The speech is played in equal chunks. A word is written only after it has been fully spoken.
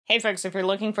Hey folks, if you're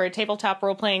looking for a tabletop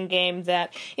role-playing game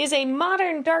that is a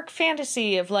modern dark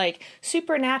fantasy of like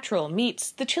supernatural meets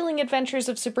the chilling adventures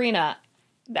of Sabrina,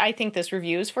 I think this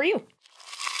review is for you.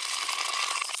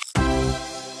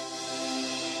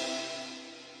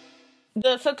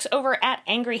 The folks over at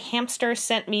Angry Hamster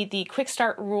sent me the Quick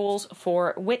Start rules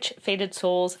for Witch Fated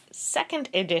Souls 2nd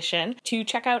edition to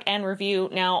check out and review.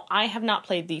 Now, I have not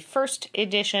played the 1st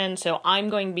edition, so I'm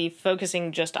going to be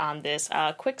focusing just on this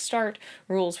Quick Start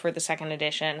rules for the 2nd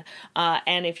edition.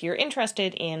 And if you're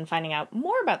interested in finding out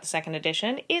more about the 2nd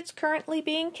edition, it's currently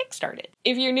being kickstarted.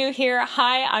 If you're new here,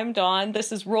 hi, I'm Dawn.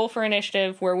 This is Roll for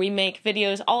Initiative, where we make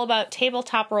videos all about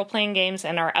tabletop role-playing games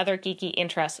and our other geeky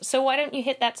interests. So why don't you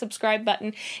hit that subscribe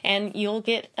button and you'll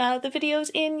get the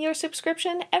videos in your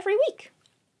subscription every week.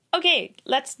 Okay,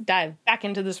 let's dive back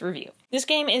into this review. This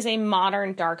game is a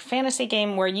modern dark fantasy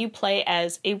game where you play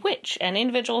as a witch, an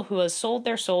individual who has sold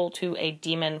their soul to a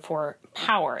demon for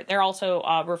power. They're also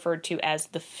referred to as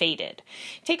the Fated.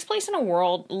 It takes place in a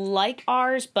world like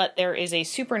ours, but there is a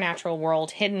supernatural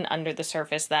world hidden under the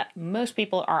surface that most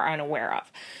people are unaware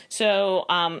of. So,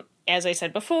 as I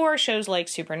said before, shows like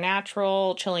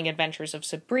Supernatural, Chilling Adventures of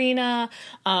Sabrina,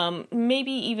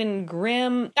 maybe even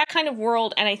Grimm, that kind of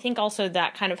world, and I think also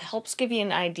that kind of helps give you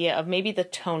an idea of maybe the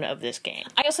tone of this game.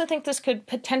 I also think this could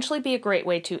potentially be a great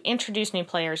way to introduce new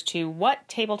players to what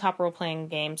tabletop role-playing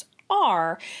games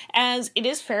are, as it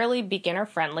is fairly beginner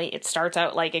friendly. It starts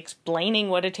out like explaining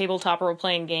what a tabletop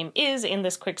role-playing game is in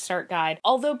this quick start guide,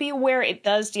 although be aware it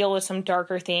does deal with some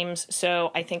darker themes,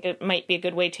 so I think it might be a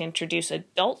good way to introduce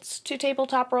adults to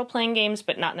tabletop role-playing games,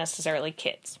 but not necessarily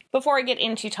kids. Before I get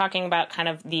into talking about kind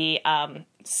of the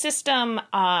system,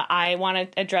 I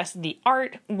want to address the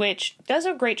art, which does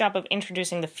a great job of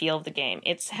introducing the feel of the game.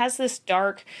 It has this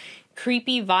dark,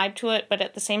 creepy vibe to it, but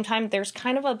at the same time there's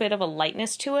kind of a bit of a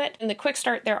lightness to it. In the quick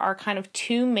start there are kind of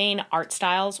two main art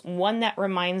styles, one that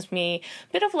reminds me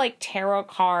a bit of like tarot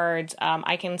cards.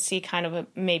 I can see kind of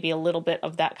maybe a little bit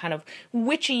of that kind of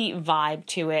witchy vibe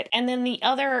to it, and then the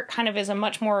other kind of is a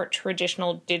much more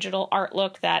traditional digital art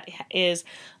look that is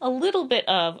a little bit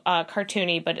of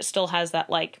cartoony, but it still has that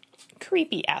like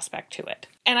creepy aspect to it.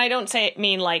 And I don't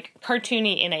mean like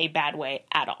cartoony in a bad way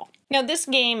at all. Now, this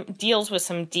game deals with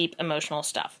some deep emotional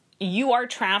stuff. You are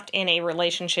trapped in a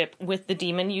relationship with the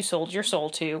demon you sold your soul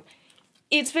to.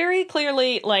 It's very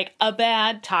clearly like a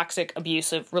bad, toxic,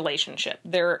 abusive relationship.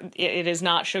 It is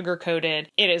not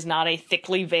sugar-coated. It is not a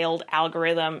thickly veiled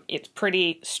algorithm. It's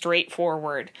pretty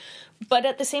straightforward. But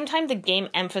at the same time, the game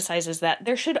emphasizes that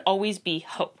there should always be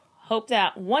hope. Hope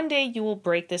that one day you will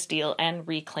break this deal and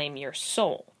reclaim your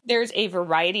soul. There's a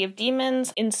variety of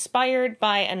demons inspired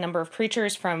by a number of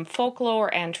creatures from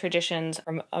folklore and traditions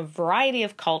from a variety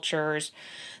of cultures.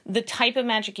 The type of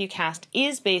magic you cast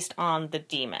is based on the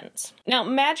demons. Now,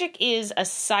 magic is a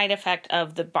side effect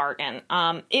of the bargain.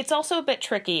 It's also a bit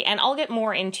tricky, and I'll get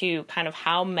more into kind of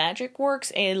how magic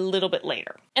works a little bit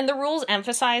later. And the rules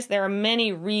emphasize there are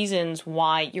many reasons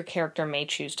why your character may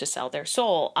choose to sell their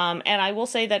soul. And I will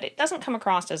say that it doesn't come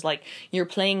across as like you're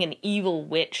playing an evil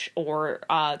witch, or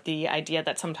the idea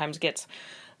that sometimes gets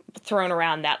thrown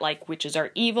around that like witches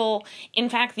are evil. In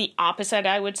fact, the opposite,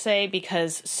 I would say,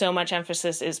 because so much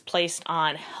emphasis is placed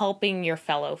on helping your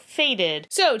fellow fated.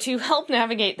 So to help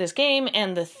navigate this game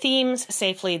and the themes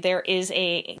safely, there is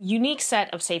a unique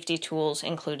set of safety tools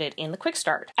included in the quick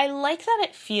start. I like that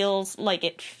it feels like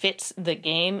it fits the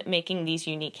game, making these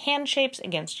unique hand shapes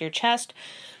against your chest.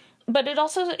 But it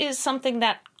also is something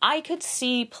that I could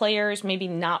see players maybe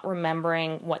not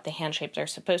remembering what the hand shapes are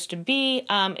supposed to be,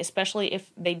 especially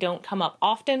if they don't come up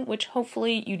often, which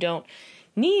hopefully you don't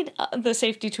need the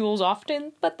safety tools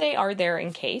often, but they are there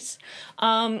in case.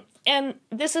 And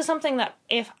this is something that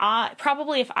if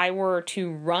I were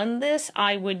to run this,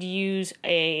 I would use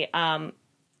a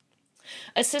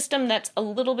system that's a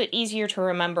little bit easier to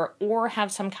remember, or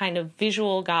have some kind of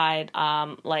visual guide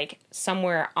like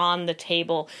somewhere on the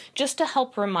table, just to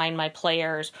help remind my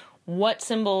players what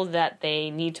symbol that they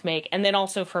need to make, and then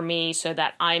also for me so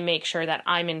that I make sure that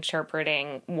I'm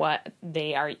interpreting what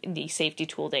the safety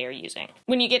tool they are using.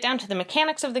 When you get down to the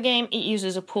mechanics of the game, it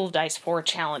uses a pool of dice for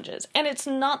challenges, and it's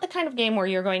not the kind of game where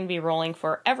you're going to be rolling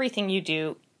for everything you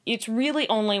do. It's really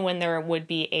only when there would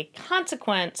be a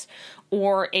consequence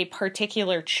or a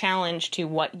particular challenge to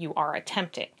what you are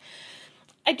attempting.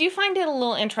 I do find it a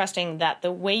little interesting that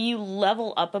the way you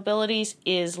level up abilities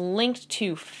is linked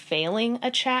to failing a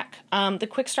check. The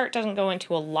quick start doesn't go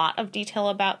into a lot of detail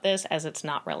about this, as it's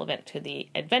not relevant to the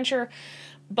adventure,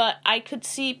 but I could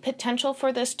see potential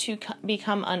for this to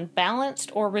become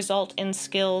unbalanced or result in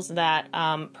skills that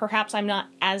perhaps I'm not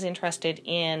as interested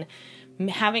in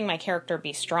having my character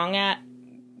be strong at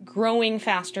growing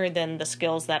faster than the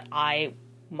skills that I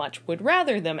much would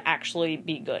rather them actually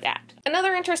be good at.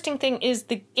 Another interesting thing is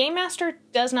the Game Master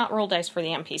does not roll dice for the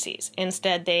NPCs.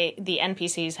 Instead, the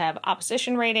NPCs have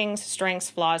opposition ratings, strengths,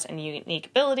 flaws, and unique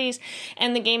abilities,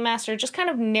 and the Game Master just kind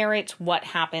of narrates what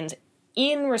happens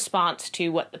in response to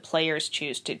what the players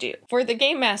choose to do. For the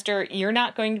Game Master, you're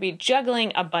not going to be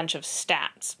juggling a bunch of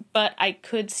stats, but I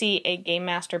could see a Game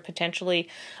Master potentially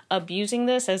abusing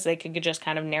this, as they could just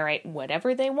kind of narrate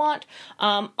whatever they want.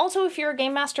 Also, if you're a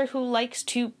Game Master who likes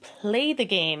to play the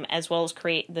game as well as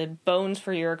create the bones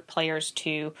for your players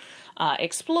to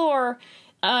explore,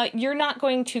 you're not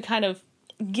going to kind of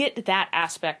get that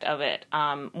aspect of it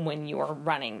when you're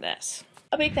running this.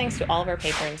 A big thanks to all of our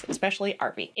patrons, especially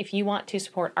Arby. If you want to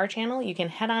support our channel, you can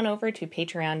head on over to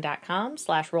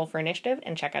patreon.com/rollforinitiative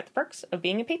and check out the perks of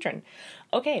being a patron.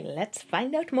 Okay, let's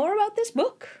find out more about this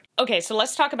book. Okay, so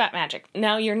let's talk about magic.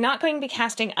 Now, you're not going to be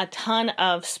casting a ton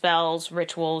of spells,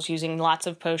 rituals, using lots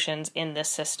of potions in this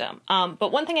system.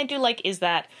 But one thing I do like is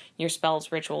that your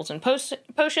spells, rituals, and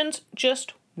potions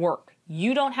just work.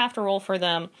 You don't have to roll for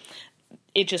them.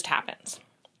 It just happens.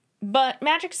 But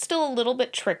magic's still a little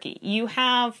bit tricky. You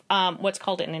have what's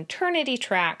called an eternity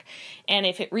track, and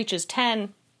if it reaches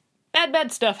 10,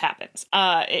 bad stuff happens.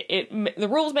 The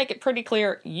rules make it pretty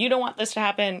clear you don't want this to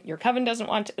happen, your coven doesn't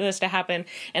want this to happen,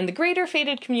 and the greater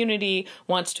fated community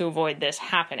wants to avoid this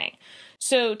happening.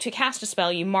 So to cast a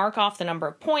spell, you mark off the number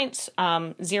of points,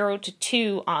 0 to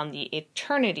 2 on the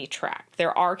eternity track.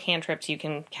 There are cantrips you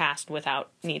can cast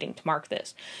without needing to mark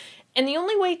this. And the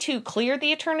only way to clear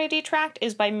the eternity tract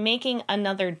is by making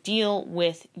another deal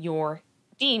with your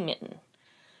demon.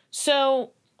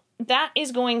 So that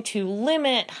is going to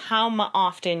limit how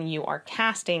often you are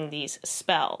casting these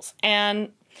spells.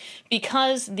 And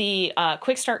because the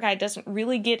Quick Start Guide doesn't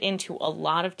really get into a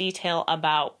lot of detail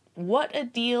about what a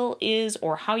deal is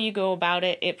or how you go about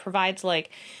it, it provides like,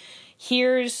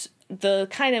 here's the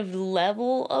kind of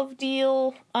level of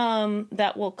deal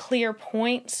that will clear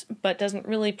points, but doesn't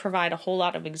really provide a whole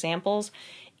lot of examples.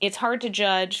 It's hard to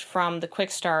judge from the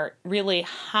quick start really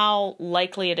how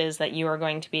likely it is that you are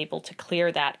going to be able to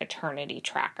clear that eternity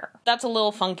tracker. That's a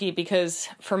little funky because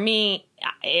for me,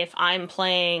 if I'm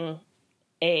playing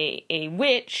a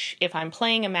witch, if I'm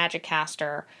playing a magic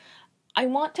caster, I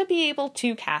want to be able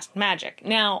to cast magic.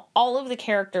 Now, all of the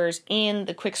characters in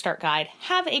the Quick Start Guide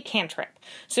have a cantrip.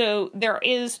 So there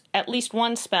is at least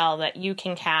one spell that you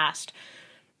can cast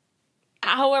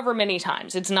however many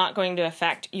times. It's not going to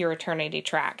affect your eternity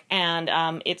track. And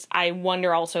I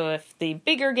wonder also if the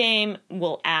bigger game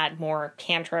will add more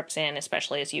cantrips in,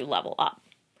 especially as you level up.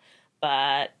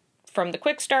 But from the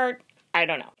Quick Start, I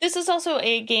don't know. This is also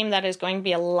a game that is going to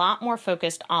be a lot more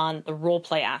focused on the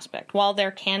roleplay aspect. While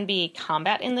there can be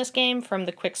combat in this game from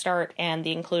the quick start and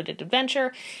the included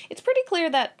adventure, it's pretty clear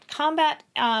that combat,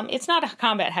 it's not a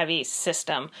combat-heavy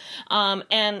system.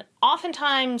 And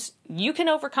oftentimes, you can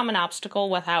overcome an obstacle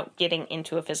without getting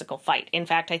into a physical fight. In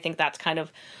fact, I think that's kind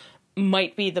of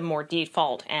might be the more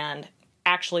default, and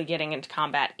actually getting into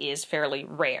combat is fairly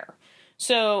rare.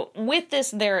 So with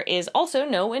this, there is also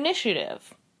no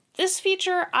initiative. This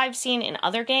feature I've seen in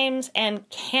other games and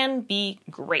can be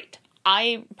great.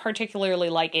 I particularly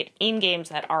like it in games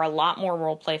that are a lot more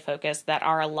roleplay focused, that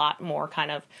are a lot more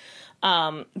kind of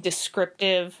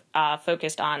descriptive,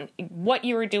 focused on what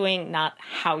you are doing, not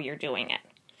how you're doing it.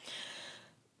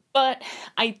 But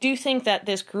I do think that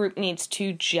this group needs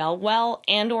to gel well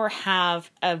and or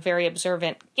have a very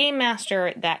observant game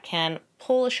master that can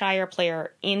pull a shyer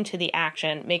player into the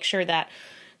action, make sure that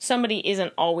somebody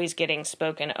isn't always getting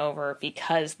spoken over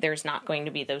because there's not going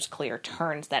to be those clear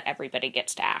turns that everybody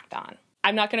gets to act on.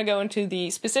 I'm not going to go into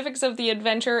the specifics of the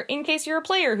adventure in case you're a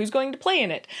player who's going to play in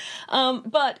it.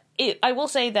 But I will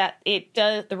say that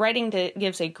the writing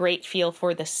gives a great feel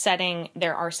for the setting.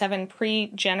 There are 7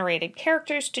 pre-generated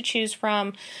characters to choose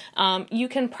from. You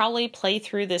can probably play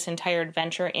through this entire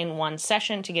adventure in one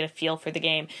session to get a feel for the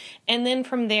game. And then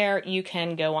from there, you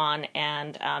can go on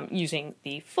and, using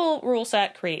the full rule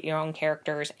set, create your own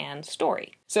characters and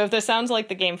story. So if this sounds like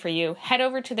the game for you, head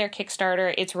over to their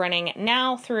Kickstarter. It's running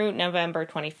now through November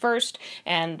 21st,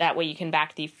 and that way you can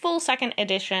back the full 2nd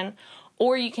edition,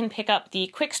 or you can pick up the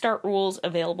Quick Start rules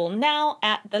available now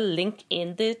at the link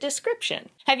in the description.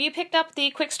 Have you picked up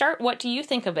the Quick Start? What do you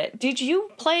think of it? Did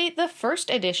you play the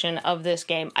 1st edition of this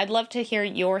game? I'd love to hear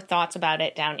your thoughts about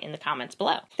it down in the comments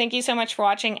below. Thank you so much for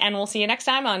watching, and we'll see you next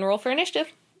time on Roll for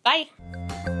Initiative. Bye!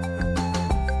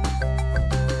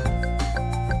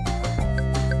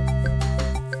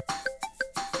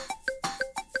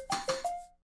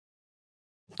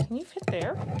 Can you fit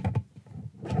there?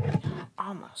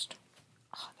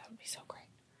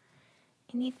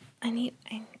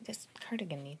 This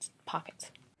cardigan needs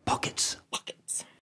pockets. Pockets. Pockets.